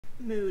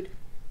mood.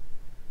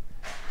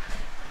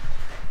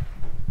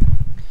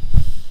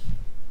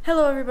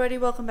 Hello everybody,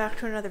 welcome back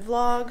to another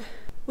vlog.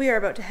 We are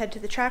about to head to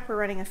the track. We're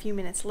running a few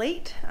minutes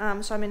late,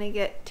 so I'm going to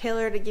get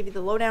Taylor to give you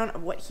the lowdown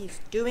of what he's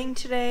doing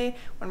today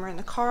when we're in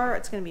the car.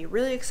 It's going to be a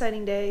really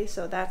exciting day,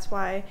 so that's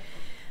why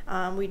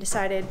we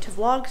decided to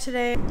vlog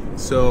today.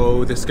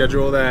 So the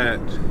schedule that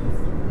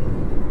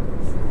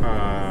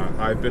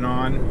I've been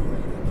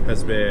on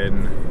has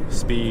been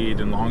speed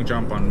and long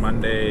jump on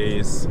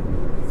Mondays,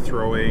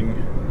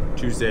 throwing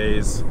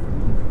Tuesdays,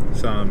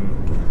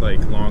 some like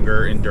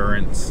longer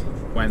endurance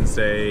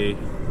Wednesday,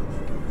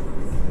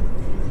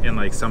 and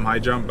like some high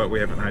jump, but we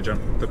haven't high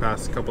jumped the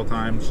past couple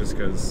times just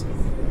because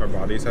our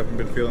bodies haven't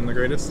been feeling the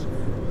greatest.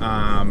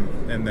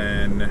 And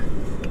then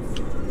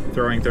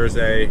throwing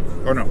Thursday,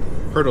 oh no,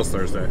 hurdles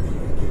Thursday.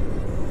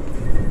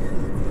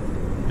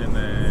 And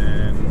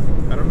then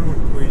I don't know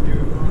what we do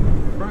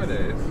on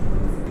Fridays.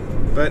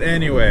 But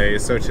anyway,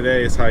 so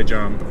today is high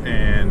jump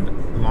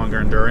and longer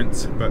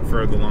endurance, but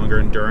for the longer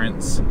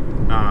endurance,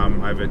 I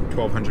have a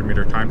 1200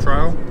 meter time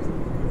trial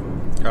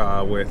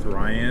with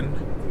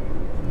Ryan.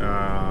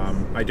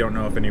 I don't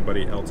know if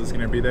anybody else is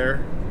going to be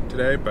there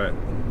today, but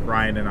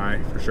Ryan and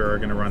I for sure are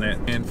going to run it.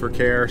 And for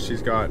Care,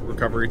 she's got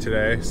recovery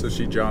today, so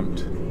she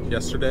jumped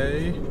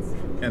yesterday,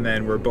 and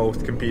then we're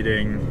both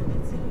competing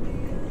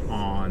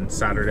on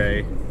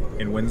Saturday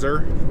in Windsor.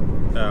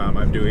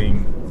 I'm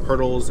doing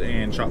hurdles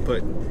and shot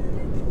put.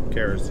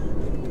 Care's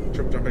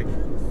triple jumping,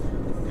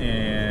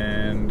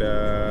 and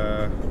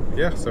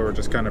yeah, so we're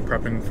just kind of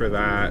prepping for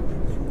that,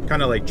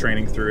 kind of like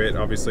training through it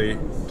obviously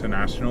to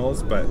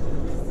nationals, but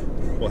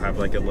we'll have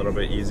like a little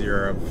bit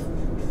easier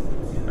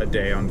of a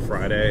day on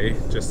Friday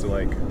just to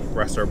like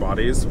rest our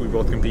bodies. We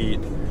both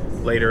compete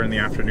later in the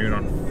afternoon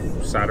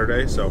on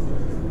Saturday, so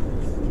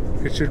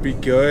it should be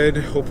good.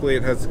 Hopefully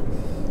it has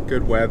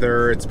good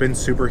weather. It's been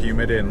super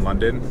humid in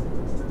London,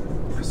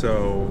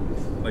 so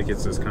like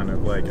it's just kind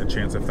of like a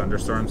chance of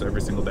thunderstorms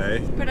every single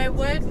day. But I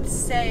would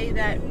say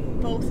that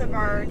both of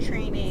our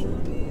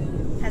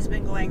training has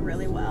been going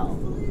really well.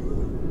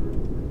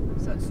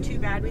 So it's too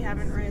bad we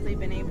haven't really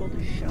been able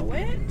to show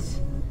it.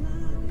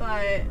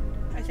 But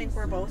I think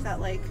we're both at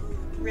like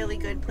really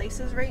good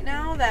places right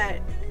now that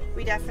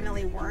we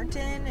definitely weren't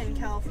in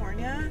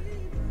California.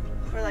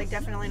 We're like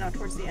definitely not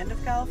towards the end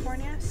of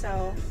California.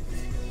 So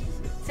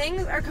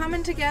things are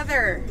coming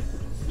together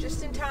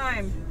just in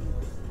time.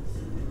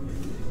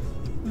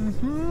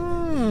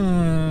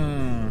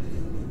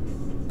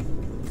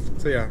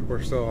 So yeah,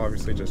 we're still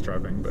obviously just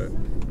driving, but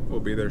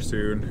we'll be there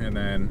soon. And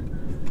then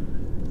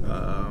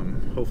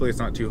hopefully it's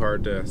not too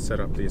hard to set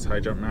up these high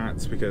jump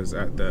mats, because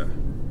at the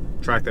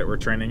track that we're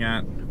training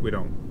at, we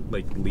don't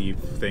like leave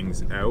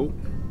things out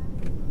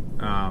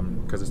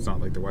because it's not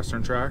like the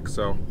Western track.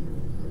 So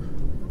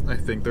I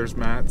think there's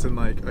mats in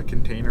like a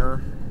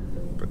container,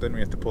 but then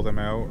we have to pull them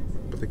out,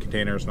 but the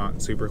container is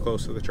not super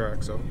close to the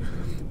track, so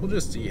we'll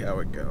just see how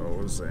it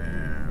goes.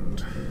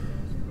 And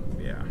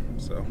yeah,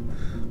 so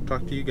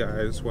talk to you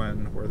guys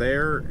when we're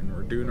there and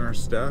we're doing our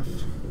stuff.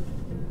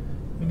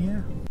 And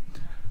yeah,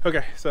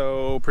 okay,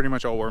 so pretty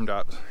much all warmed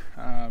up.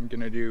 I'm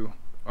gonna do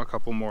a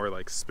couple more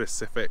like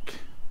specific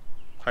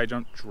high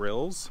jump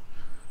drills,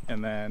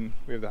 and then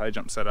we have the high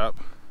jump set up.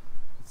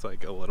 It's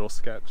like a little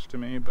sketch to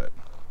me, but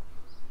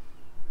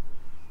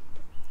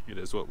it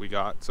is what we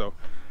got. So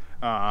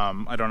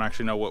I don't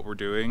actually know what we're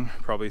doing.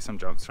 Probably some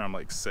jumps from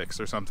like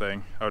 6 or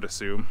something, I would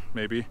assume,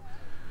 maybe.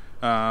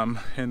 And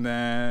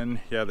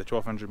then yeah, the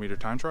 1200 meter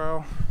time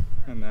trial.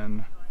 And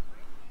then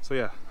so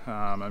yeah,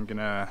 I'm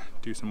gonna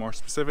do some more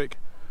specific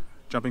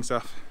jumping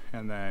stuff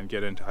and then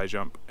get into high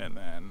jump, and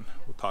then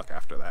we'll talk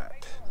after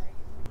that.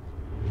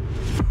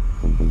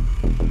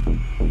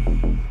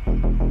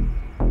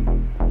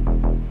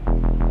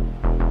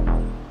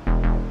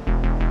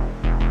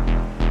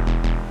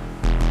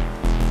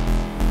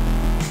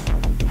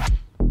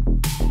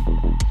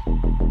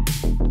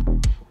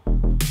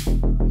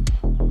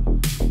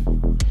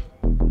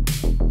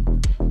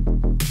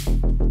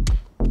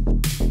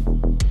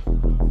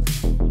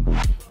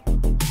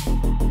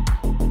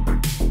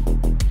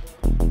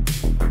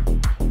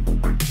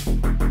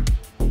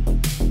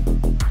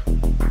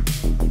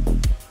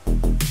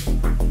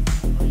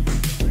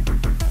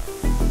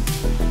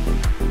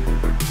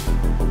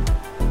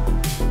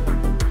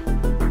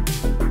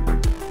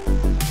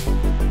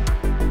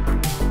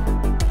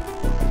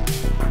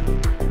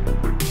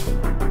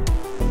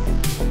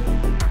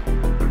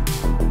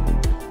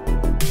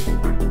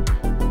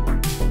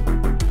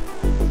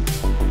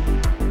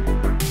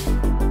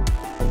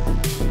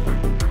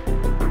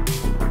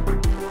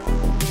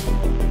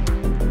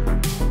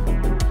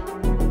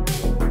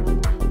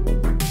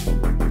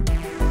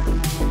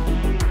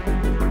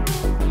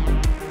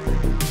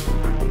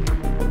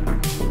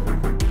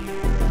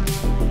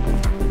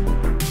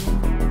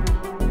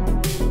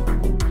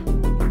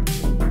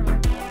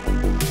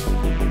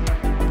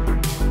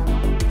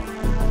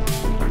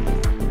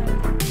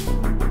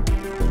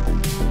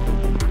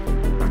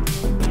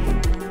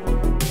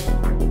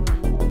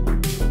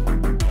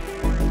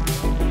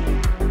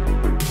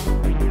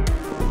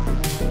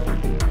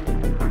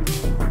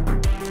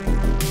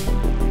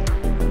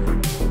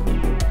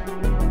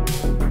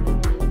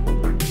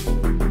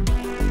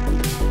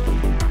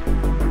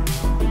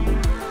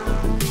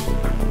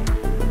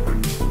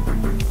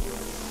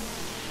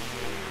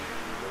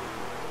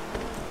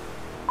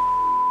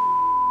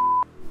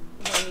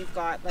 you've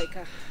got like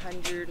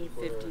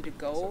 150 to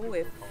go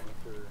if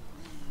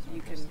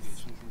you can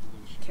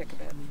kick a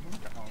bit.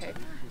 Okay,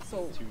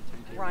 so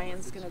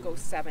Ryan's gonna go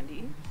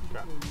 70.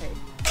 Okay.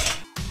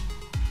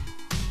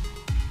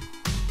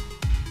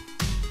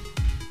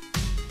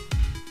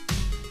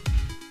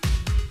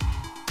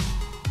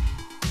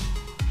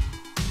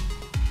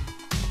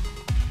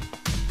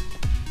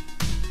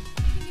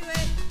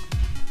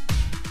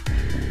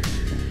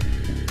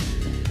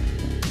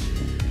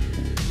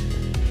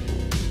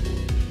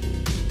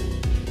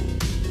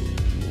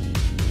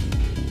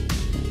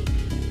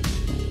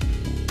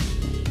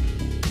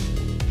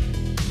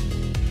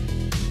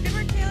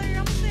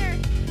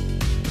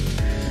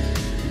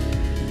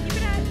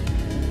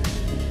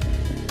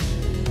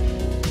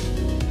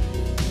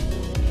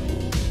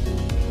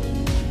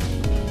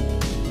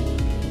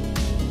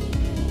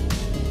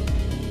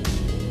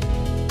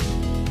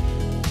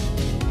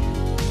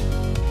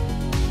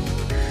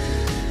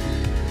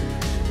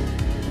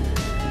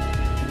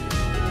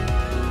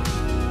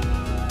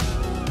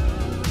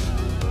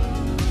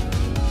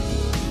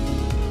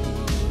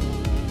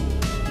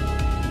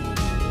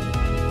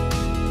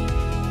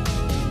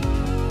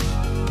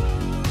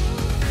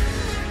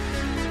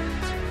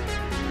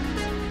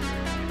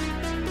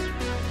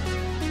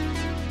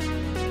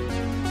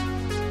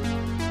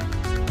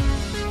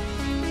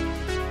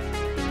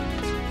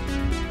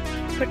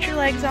 Put your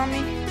legs on me.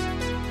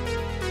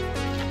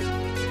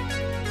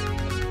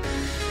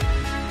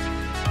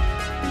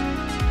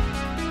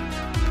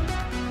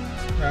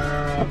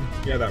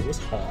 Yeah, that was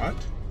hot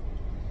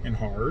and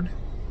hard.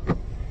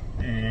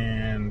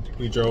 And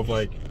we drove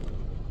like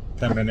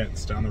 10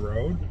 minutes down the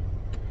road.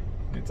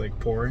 It's like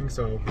pouring,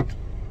 so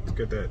it's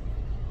good that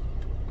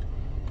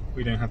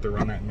we didn't have to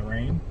run that in the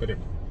rain, but it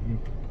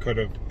could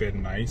have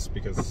been nice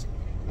because,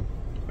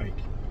 like,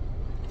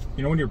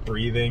 you know when you're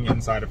breathing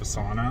inside of a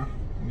sauna,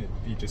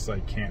 you just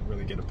like can't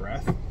really get a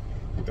breath.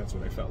 Like, that's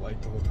what I felt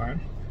like the whole time.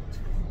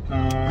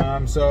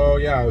 So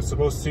yeah, I was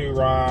supposed to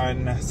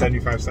run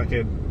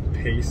 75-second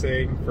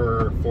pacing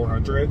for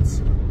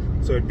 400s.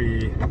 So it'd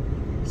be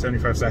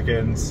 75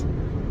 seconds,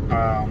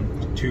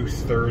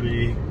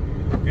 230,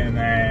 and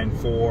then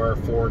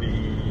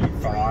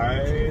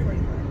 445.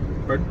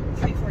 But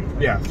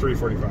 345. yeah,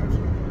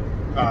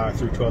 345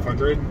 through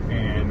 1200,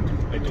 and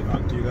I did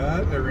not do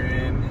that. I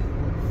ran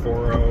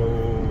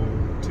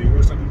 402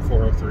 or something,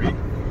 403.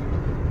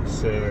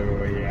 So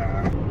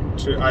yeah,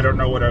 I don't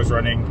know what I was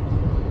running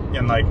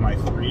in like my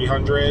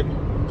 300,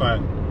 but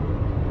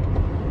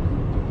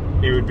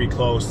it would be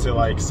close to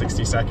like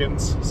 60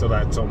 seconds. So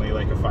that's only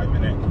like a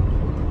 5-minute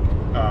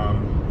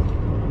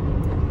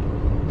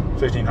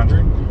 1500,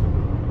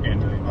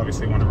 and I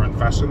obviously want to run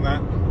faster than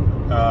that.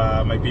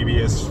 My PB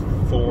is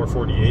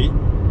 448.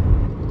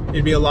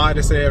 It'd be a lie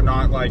to say I'm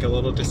not like a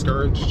little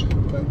discouraged,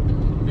 but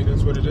it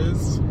is what it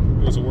is.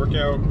 It was a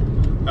workout.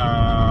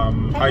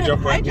 High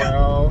jump went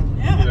well.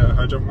 Yeah,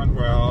 high jump went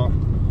well.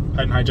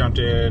 Hadn't high jumped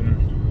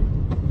in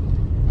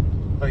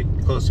like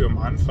close to a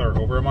month or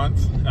over a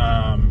month.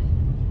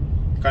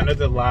 Kind of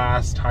the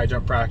last high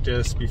jump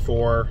practice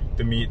before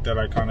the meet that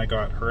I kind of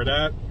got hurt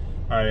at,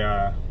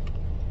 I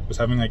was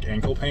having like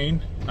ankle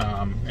pain,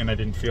 and I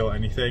didn't feel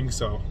anything,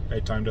 so I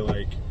had time to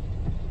like,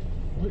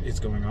 what is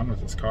going on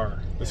with this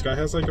car? This guy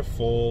has like a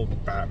full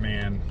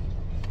Batman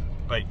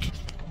like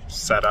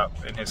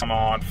setup in his, come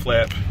on,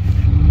 flip.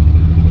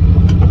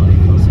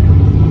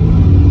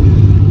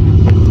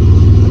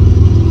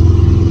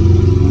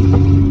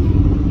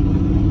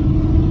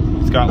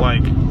 He's got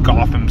like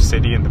Gotham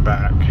City in the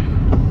back.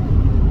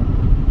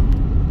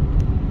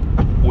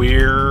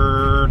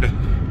 Weird.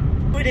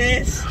 It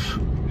is.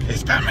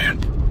 It's Batman.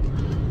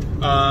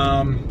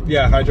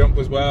 Yeah, high jump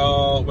was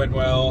went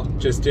well.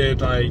 Just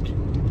did like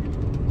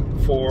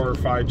 4 or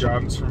 5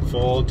 jumps from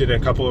full. Did a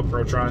couple of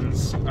approach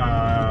runs,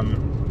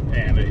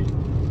 and I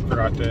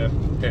forgot to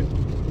hit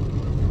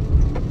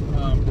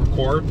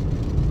record,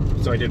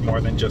 so I did more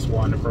than just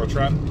one approach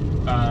run.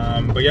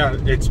 But yeah,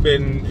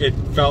 it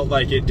felt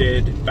like it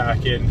did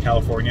back in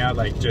California,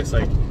 like just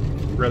like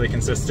really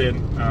consistent,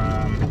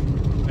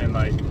 and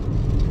like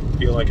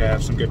feel like I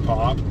have some good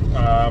pop.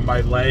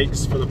 My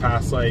legs for the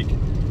past like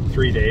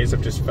 3 days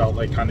have just felt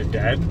like kind of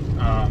dead,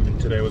 and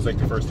today was like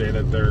the first day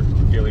that they're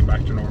feeling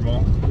back to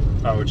normal,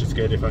 which is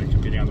good if I'm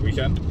competing on the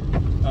weekend.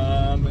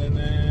 And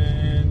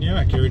then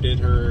yeah, Carrie did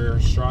her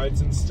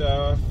strides and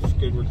stuff,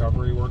 good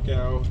recovery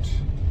workout.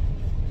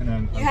 And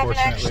then you haven't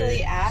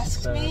actually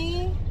asked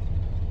me,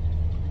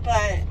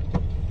 but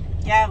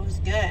yeah, it was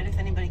good if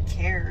anybody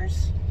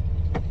cares.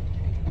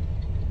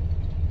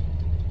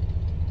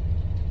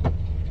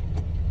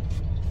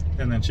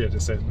 And then she had to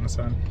sit in the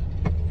sun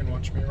and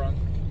watch me run.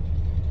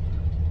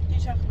 Did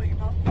you talk about your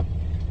mom?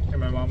 And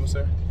my mom was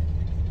there.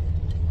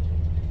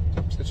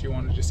 Said she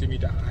wanted to see me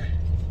die.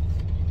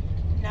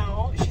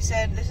 No, she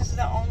said this is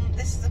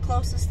the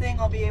closest thing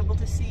I'll be able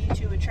to see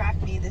to a track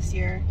meet this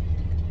year.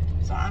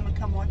 So I'm gonna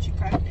come watch you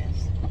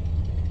practice.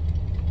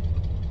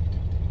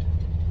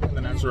 And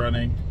then I was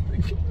running.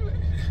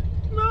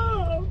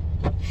 Mom!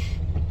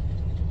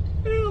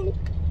 Help!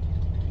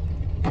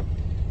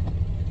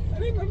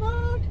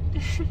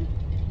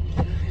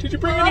 Did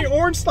you bring any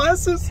orange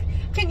glasses?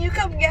 Can you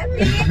come get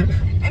me?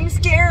 I'm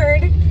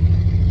scared.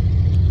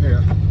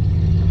 Yeah.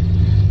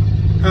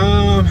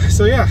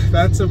 So yeah,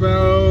 that's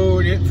about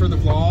it for the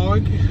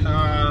vlog.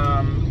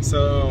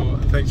 So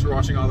thanks for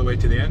watching all the way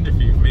to the end if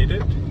you've made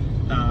it.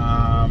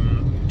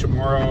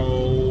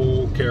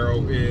 Tomorrow,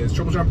 Caro is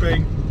triple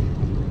jumping.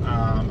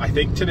 I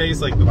think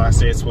today's like the last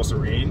day it's supposed to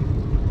rain.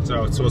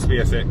 So it's supposed to be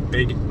a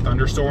big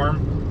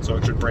thunderstorm. So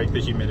it should break the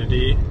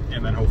humidity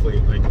and then hopefully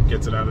like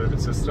gets it out of the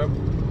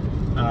system.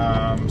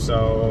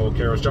 So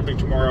Caro's jumping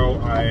tomorrow.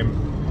 I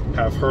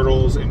have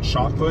hurdles and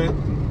shot put,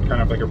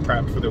 kind of like a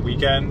prep for the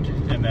weekend.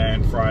 And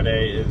then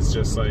Friday is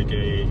just like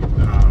a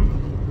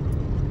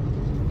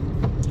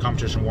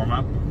competition warm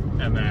up.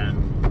 And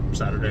then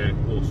Saturday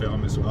we'll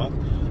film as well.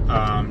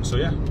 So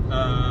yeah,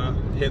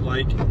 hit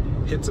like,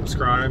 hit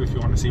subscribe if you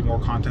want to see more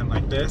content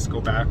like this. Go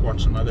back,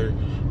 watch some other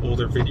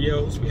older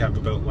videos. We have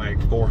about like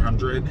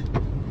 400.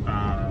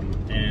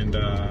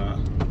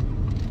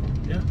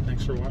 Yeah,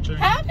 thanks for watching.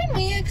 How can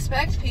we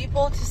expect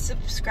people to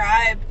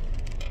subscribe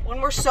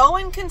when we're so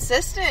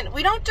inconsistent?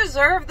 We don't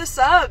deserve the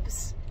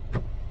subs.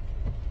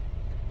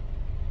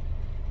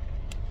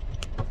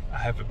 I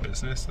have a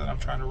business that I'm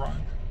trying to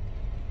run.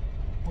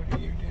 What do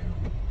you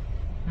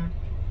do?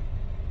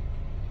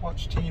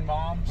 Watch teen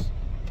moms,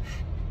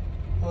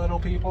 little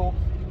people,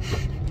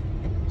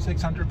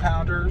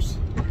 600-pounders,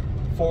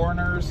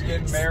 foreigners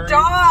getting married.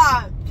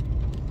 Stop!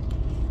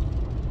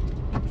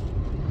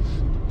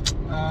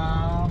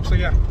 So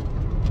yeah,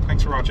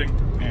 thanks for watching,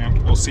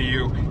 and we'll see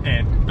you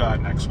in the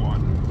next one.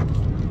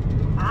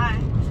 Bye.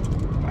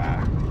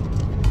 Bye.